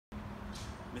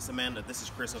Miss Amanda, this is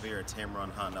Chris over here at Tameron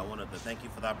Honda. I wanted to thank you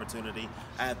for the opportunity.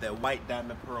 I have that white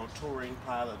Diamond Pearl Touring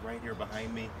Pilot right here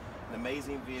behind me. An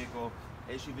amazing vehicle,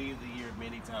 SUV of the year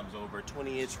many times over.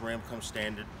 20-inch rim comes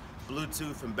standard,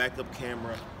 Bluetooth and backup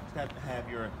camera. It's got to have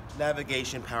your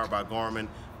navigation powered by Garmin,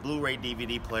 Blu-ray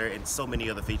DVD player, and so many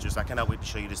other features. I cannot wait to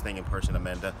show you this thing in person,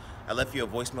 Amanda. I left you a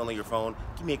voicemail on your phone.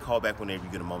 Give me a call back whenever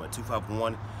you get a moment.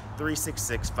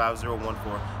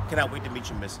 251-366-5014. Cannot wait to meet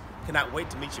you, Miss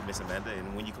Amanda.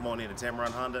 And when you come on in to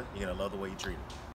Tameron Honda, you're gonna love the way you treat it.